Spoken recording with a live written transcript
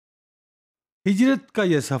ہجرت کا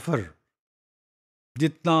یہ سفر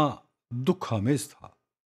جتنا دکھ آمیز تھا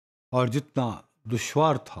اور جتنا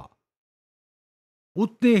دشوار تھا،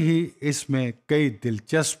 اتنے ہی اس میں کئی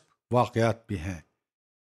دلچسپ واقعات بھی ہیں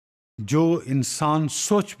جو انسان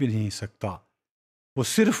سوچ بھی نہیں سکتا، وہ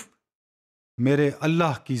صرف میرے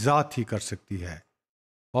اللہ کی ذات ہی کر سکتی ہے،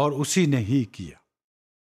 اور اسی نے ہی کیا۔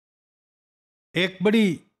 ایک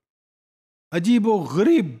بڑی عجیب و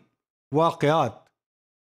غریب واقعات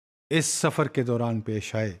اس سفر کے دوران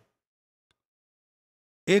پیش آئے۔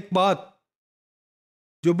 ایک بات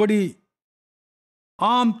جو بڑی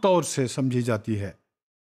عام طور سے سمجھی جاتی ہے،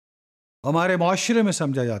 ہمارے معاشرے میں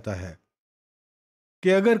سمجھا جاتا ہے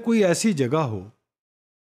کہ اگر کوئی ایسی جگہ ہو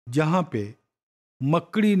جہاں پہ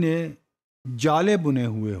مکڑی نے جالے بنے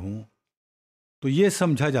ہوئے ہوں تو یہ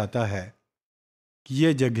سمجھا جاتا ہے کہ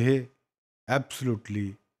یہ جگہ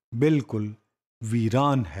ایبسلوٹلی بالکل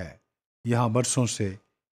ویران ہے، یہاں برسوں سے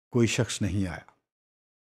کوئی شخص نہیں آیا۔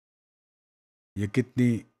 یہ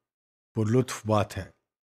کتنی پرلطف بات ہے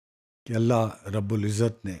کہ اللہ رب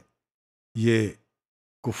العزت نے یہ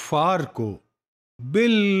کفار کو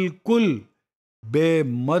بالکل بے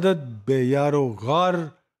مدد، بے یار و غار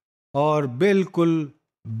اور بالکل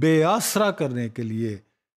بے آسرا کرنے کے لیے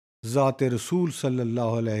ذات رسول صلی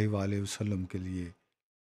اللہ علیہ وآلہ وسلم کے لیے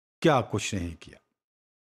کیا کچھ نہیں کیا۔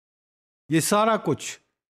 یہ سارا کچھ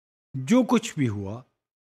جو کچھ بھی ہوا،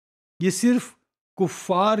 یہ صرف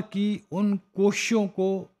کفار کی ان کوششوں کو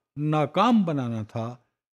ناکام بنانا تھا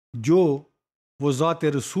جو وہ ذات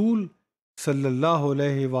رسول صلی اللہ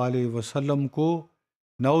علیہ وآلہ وسلم کو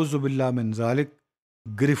نعوذ باللہ من ذالک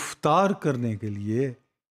گرفتار کرنے کے لیے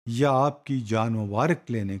یا آپ کی جان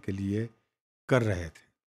مبارک لینے کے لیے کر رہے تھے۔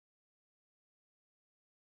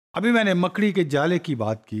 ابھی میں نے مکڑی کے جالے کی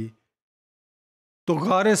بات کی، تو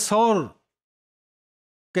غار ثور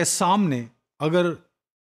کے سامنے اگر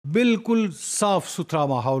بالکل صاف ستھرا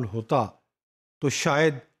ماحول ہوتا تو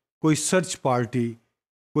شاید کوئی سرچ پارٹی،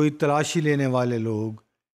 کوئی تلاشی لینے والے لوگ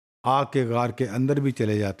آ کے غار کے اندر بھی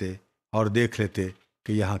چلے جاتے اور دیکھ لیتے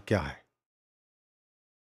کہ یہاں کیا ہے۔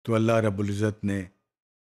 تو اللہ رب العزت نے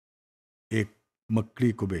ایک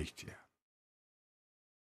مکڑی کو بھیج دیا۔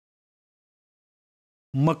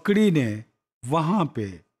 مکڑی نے وہاں پہ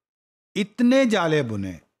اتنے جالے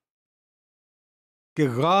بنے کہ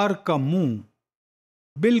غار کا منہ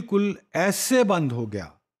بالکل ایسے بند ہو گیا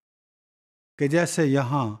کہ جیسے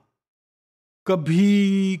یہاں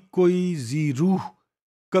کبھی کوئی ذی روح،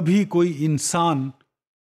 کبھی کوئی انسان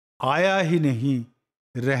آیا ہی نہیں،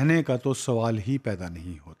 رہنے کا تو سوال ہی پیدا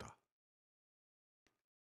نہیں ہوتا۔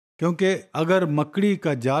 کیونکہ اگر مکڑی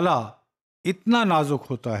کا جالا اتنا نازک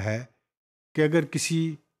ہوتا ہے کہ اگر کسی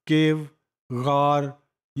کیو، غار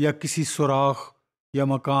یا کسی سوراخ یا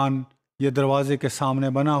مکان یا دروازے کے سامنے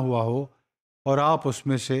بنا ہوا ہو اور آپ اس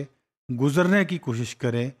میں سے گزرنے کی کوشش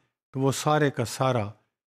کریں تو وہ سارے کا سارا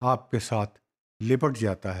آپ کے ساتھ لپٹ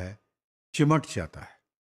جاتا ہے، چمٹ جاتا ہے۔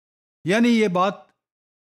 یعنی یہ بات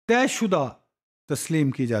طے شدہ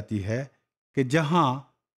تسلیم کی جاتی ہے کہ جہاں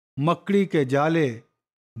مکڑی کے جالے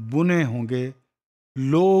بنے ہوں گے،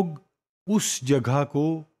 لوگ اس جگہ کو،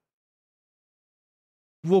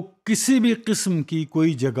 وہ کسی بھی قسم کی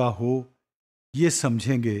کوئی جگہ ہو، یہ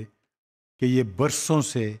سمجھیں گے کہ یہ برسوں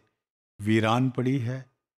سے ویران پڑی ہے،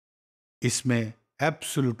 اس میں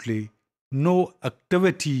absolutely no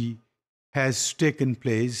activity has taken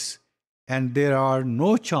place and there are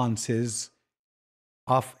no chances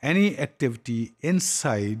of any activity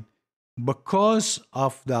inside because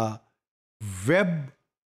of the web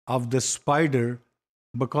of the spider,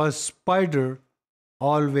 because spider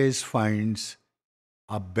always finds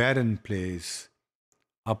a barren place,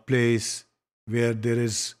 a place where there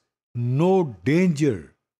is no danger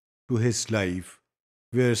to his life,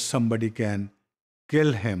 where somebody can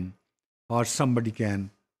kill him or somebody can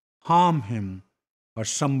harm him or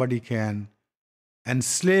somebody can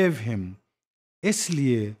enslave him۔ اس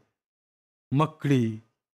لیے مکڑی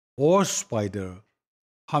اور spider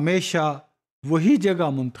ہمیشہ وہی جگہ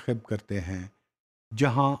منتخب کرتے ہیں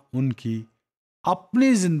جہاں ان کی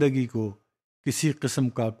اپنی زندگی کو کسی قسم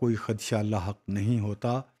کا کوئی خدشہ لاحق نہیں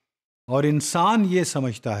ہوتا، اور انسان یہ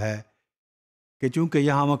سمجھتا ہے کہ چونکہ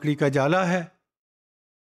یہاں مکڑی کا جالا ہے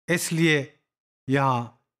اس لیے یہاں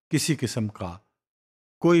کسی قسم کا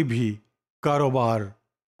کوئی بھی کاروبار،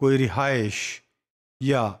 کوئی رہائش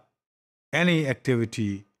یا any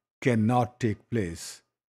activity cannot take place.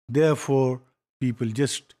 Therefore, people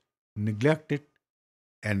just neglect it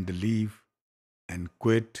and leave and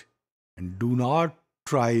quit and do not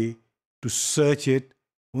try to search it.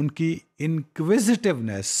 ان کی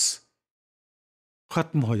inquisitiveness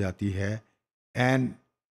ختم ہو جاتی ہے، and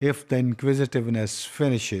if the inquisitiveness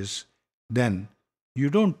finishes then you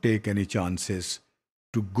don't take any chances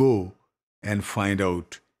to go and find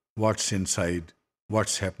out what's inside,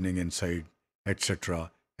 what's happening inside,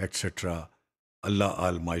 etc. etc. Allah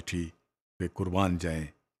Almighty پہ قربان جائیں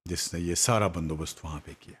جس نے یہ سارا بندوبست وہاں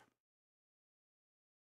پہ کیا.